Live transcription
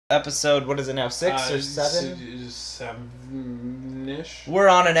episode, what is it now, 6 or 7? 7-ish. We're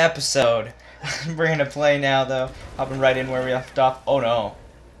on an episode. We're gonna play now, though. Hopping right in where we left off. Oh no.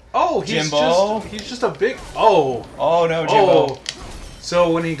 Oh, he's just a big... Oh. Oh no, Jimbo. Oh.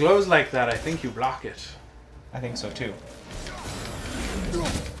 So when he glows like that, I think you block it. I think so too.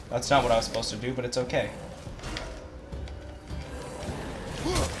 That's not what I was supposed to do, but it's okay.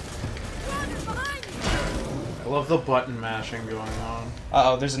 I love the button mashing going on.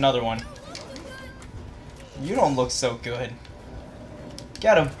 Uh-oh, there's another one. You don't look so good.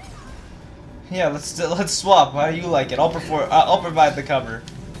 Get him. Yeah, let's swap. How do you like it? I'll provide the cover.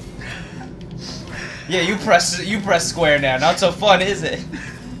 Yeah, you press square now. Not so fun, is it?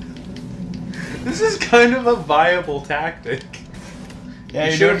 This is kind of a viable tactic. Yeah,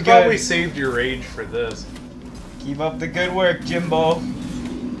 you should have probably saved your rage for this. Keep up the good work, Jimbo.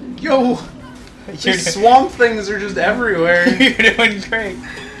 Yo, these swamp things are just everywhere. You're doing great.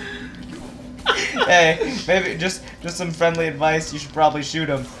 Hey, maybe just some friendly advice. You should probably shoot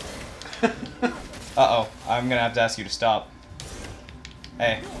him. Uh-oh, I'm gonna have to ask you to stop.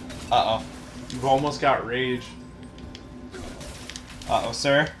 Hey, uh-oh. You've almost got rage. Uh-oh,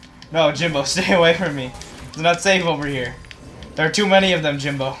 sir. No, Jimbo, stay away from me. It's not safe over here. There are too many of them,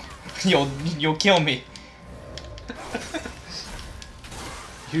 Jimbo. You'll kill me.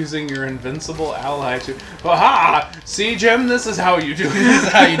 Using your invincible ally to... Aha! See, Jim? This is how you do it. This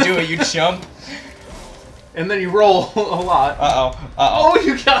is how you do it, you chump. And then you roll a lot. Uh-oh. Uh-oh. Oh,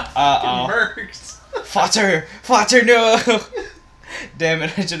 you got murked. Fodder, no! Damn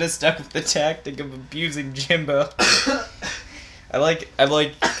it, I should have stuck with the tactic of abusing Jimbo. I like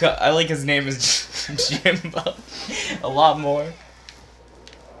his name is Jimbo a lot more.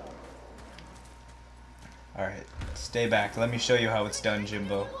 Alright, stay back. Let me show you how it's done,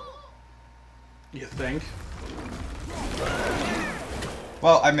 Jimbo. You think?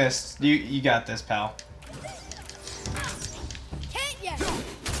 Well, I missed. You got this, pal.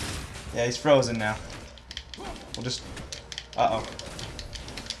 Yeah, he's frozen now. We'll just... Uh-oh.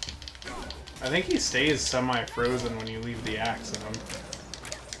 I think he stays semi-frozen when you leave the axe in him.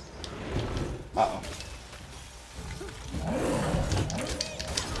 Uh-oh.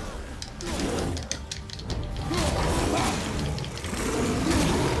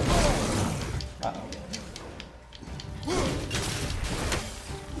 Uh-oh.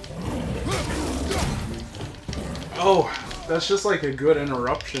 Oh, that's just like a good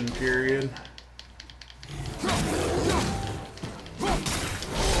interruption period.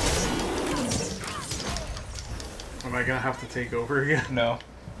 Am I gonna have to take over again? No.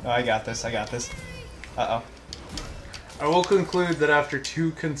 No, I got this. Uh-oh. I will conclude that after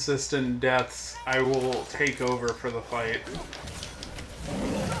 2 consistent deaths, I will take over for the fight.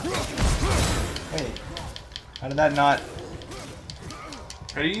 Hey. How did that not...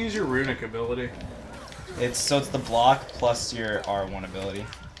 How do you use your runic ability? It's the block plus your R1 ability.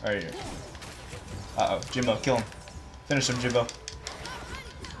 Right here. Uh-oh. Jimbo, kill him. Finish him, Jimbo.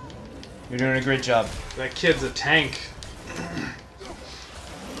 You're doing a great job. That kid's a tank.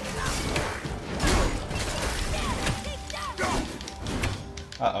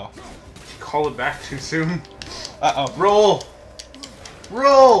 Uh-oh. Call it back too soon. Uh-oh. Roll!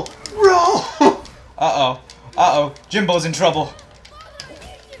 Roll! Roll! Uh-oh. Uh-oh. Jimbo's in trouble.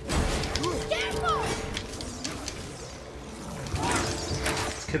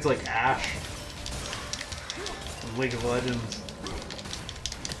 This kid's like Ash from League of Legends.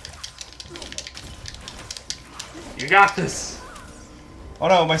 You got this! Oh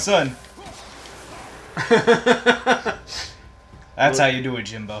no, my son. That's how you do it,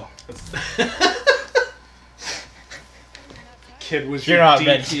 Jimbo. Kid was You're your not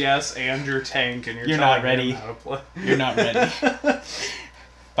DPS and your tank, and you're not telling ready. him how to play. You're not ready.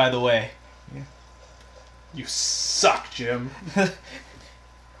 By the way. You suck, Jim.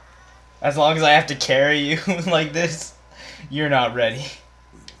 As long as I have to carry you like this, you're not ready.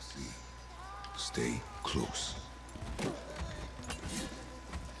 We will see. Stay close.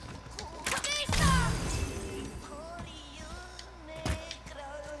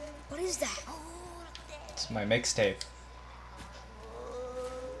 What is that? It's my mixtape.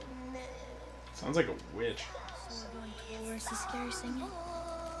 Sounds like a witch. Where's the scary singing?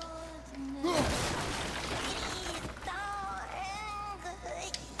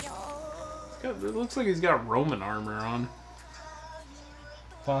 It looks like he's got Roman armor on.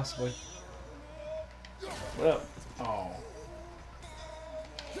 Possibly. What up? Oh.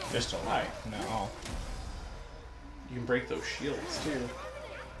 Just a lie. No. You can break those shields, too.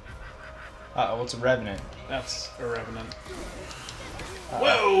 Uh-oh, what's a revenant? That's a revenant.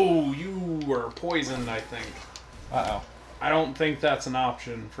 Whoa! You were poisoned, I think. Uh-oh. I don't think that's an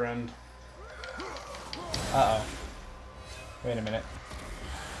option, friend. Uh-oh. Wait a minute.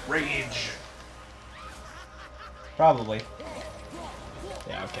 Rage. Probably.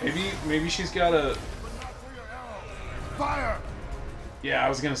 Yeah, okay. Maybe she's got a... Fire! Yeah, I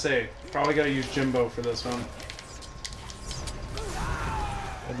was gonna say, probably gotta use Jimbo for this one.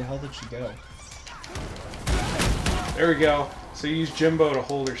 Where the hell did she go? There we go. So you use Jimbo to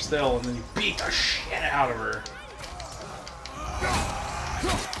hold her still, and then you beat the shit out of her.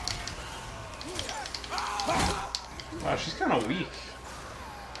 Wow, she's kind of weak.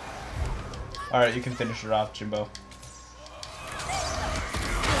 Alright, you can finish her off, Jimbo.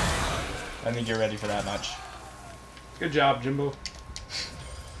 I think you're ready for that much. Good job, Jimbo.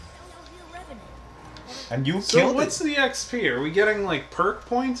 And you So killed what's it. the XP? Are we getting like perk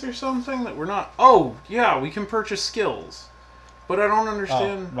points or something that we're not? Oh, yeah, we can purchase skills. But I don't Oh,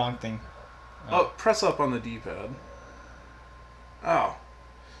 understand. wrong thing. Oh, press up on the D-pad. Oh.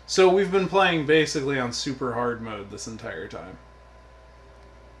 So we've been playing basically on super hard mode this entire time.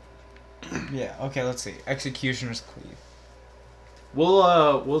 Yeah, okay, let's see. Executioner's Cleave.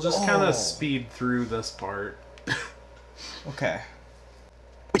 We'll just kind Oh. of speed through this part. Okay.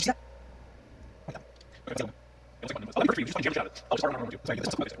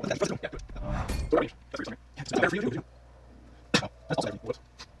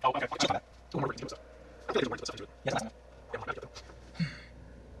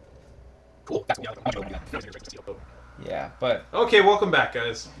 Yeah, but Okay, welcome back,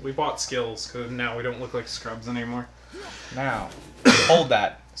 guys. We bought skills, because now we don't look like scrubs anymore. now, hold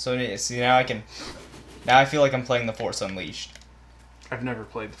that. So, see, now I can... Now I feel like I'm playing The Force Unleashed. I've never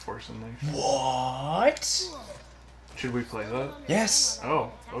played The Force Unleashed. What? Should we play that? Yes,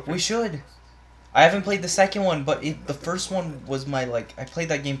 Oh, okay. we should. I haven't played the second one, but the first one was my, like... I played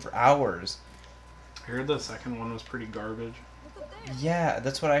that game for hours. I heard the second one was pretty garbage. Yeah,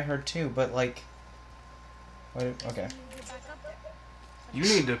 that's what I heard too, but, like... Okay. You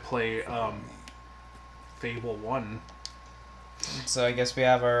need to play, Fable 1. So I guess we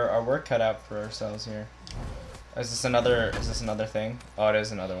have our work cut out for ourselves here. Is this another thing? Oh, it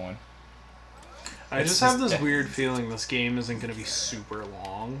is another one. I It's just have just this weird feeling this game isn't going to be super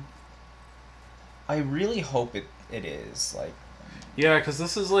long. I really hope it is, like... Yeah, because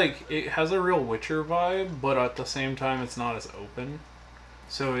this is like, it has a real Witcher vibe, but at the same time it's not as open.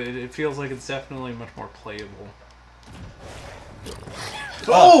 So it feels like it's definitely much more playable.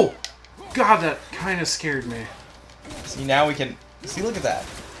 Oh! God, that kind of scared me. See, now we can... See, look at that.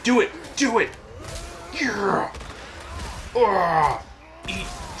 Do it! Do it! Yeah! Ugh! Eat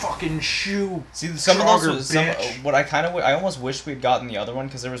fucking shoe! See, some of those... Frogger, Some, bitch. what I almost wish we'd gotten the other one,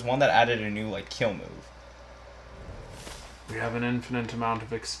 because there was one that added a new, like, kill move. We have an infinite amount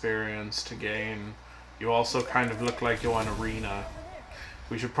of experience to gain. You also kind of look like you're in arena.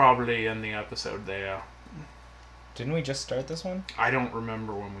 We should probably end the episode there. Didn't we just start this one? I don't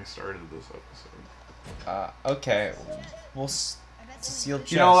remember when we started this episode. Okay. We'll... Seal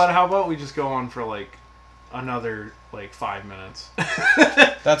chest. You know what? How about we just go on for like another like 5 minutes?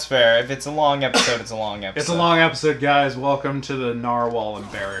 That's fair. If it's a long episode, it's a long episode. It's a long episode, guys. Welcome to the Narwhal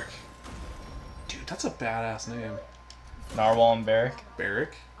and Barrack. Dude, that's a badass name. Narwhal and Barrack?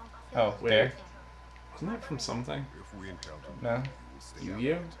 Barrack? Oh, Wait. Barrack? Wasn't that from something? No.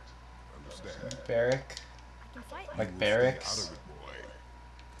 Yu-Gi-Oh? Barrack? Like barracks?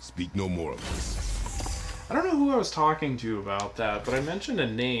 Speak no more of this. I don't know who I was talking to about that, but I mentioned a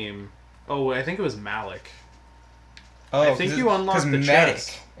name. Oh, I think it was Malik. Oh, I think you unlocked the Merrick.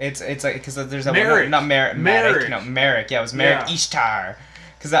 chest. It's like because there's a Merrick. not Merrick. Merrick. No, Merrick. Yeah, it was Merrick Yeah. Ishtar.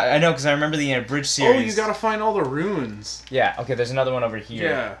 Because I know because I remember the bridge series. Oh, you gotta find all the runes. Yeah. Okay. There's another one over here.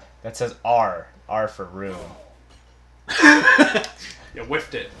 Yeah. That says R. R for room. You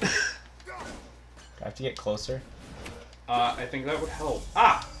whiffed it. Do I have to get closer? I think that would help.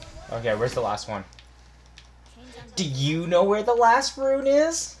 Ah! Okay. Where's the last one? Do you know where the last rune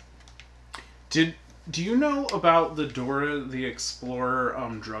is? Do you know about the Dora the Explorer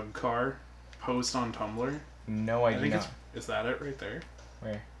drug car post on Tumblr? No, I do think not. is that it right there?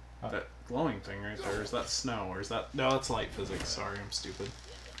 Where? Oh. That glowing thing right there. Is that snow or is that no? That's light physics. Sorry, I'm stupid.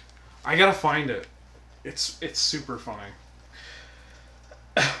 I gotta find it. It's super funny.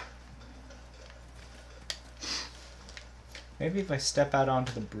 Maybe if I step out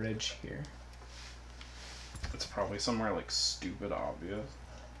onto the bridge here. It's probably somewhere like stupid obvious.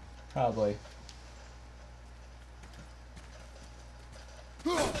 Probably.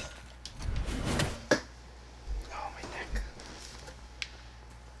 Oh, my neck.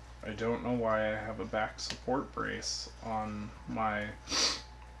 I don't know why I have a back support brace on my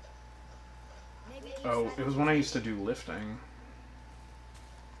Oh, it was when I used to do lifting.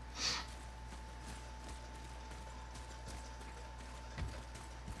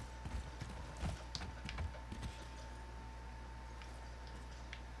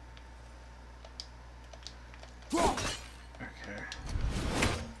 Okay.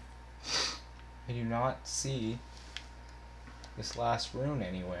 I do not see this last rune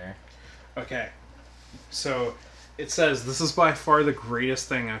anywhere. Okay. So, it says, this is by far the greatest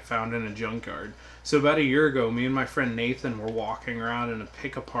thing I found in a junkyard. So about a year ago, me and my friend Nathan were walking around in a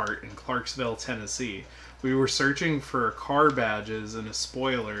pick-apart in Clarksville, Tennessee. We were searching for car badges and a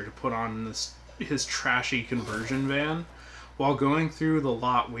spoiler to put on his trashy conversion van. While going through the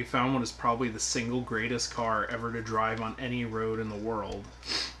lot, we found what is probably the single greatest car ever to drive on any road in the world.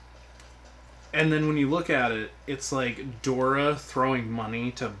 And then when you look at it, it's like Dora throwing money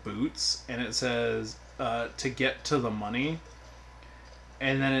to Boots, and it says, to get to the money.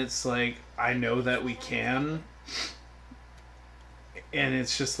 And then it's like, I know that we can. And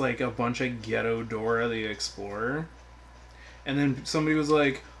it's just like a bunch of ghetto Dora the Explorer. And then somebody was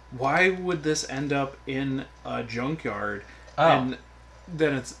like, why would this end up in a junkyard? Oh. And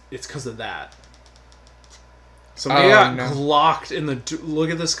then it's because of that. Somebody got glocked in the... Look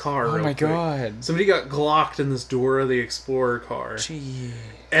at this car real quick. God. Somebody got glocked in this Dora the Explorer car. Gee.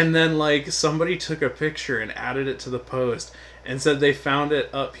 And then, like, somebody took a picture and added it to the post and said they found it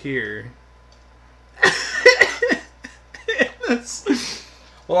up here.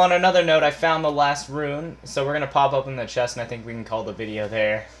 Well, on another note, I found the last rune, so we're going to pop open the chest, and I think we can call the video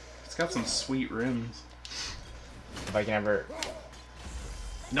there. It's got some sweet rims. If I can ever...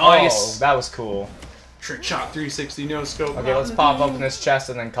 Nice! Oh, that was cool. Trick shot 360 no scope. Okay, let's pop open this chest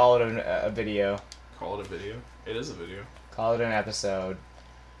and then call it a video. Call it a video? It is a video. Call it an episode.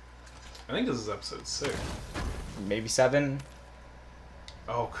 I think this is episode 6. Maybe 7?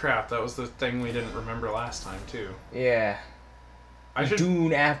 Oh crap, that was the thing we didn't remember last time too. Yeah. I should...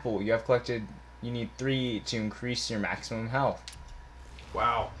 Dune apple. You have collected... You need 3 to increase your maximum health.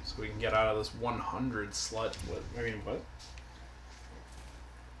 Wow. So we can get out of this 100 slut. What? I mean, what?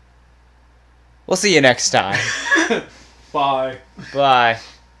 We'll see you next time. Bye. Bye.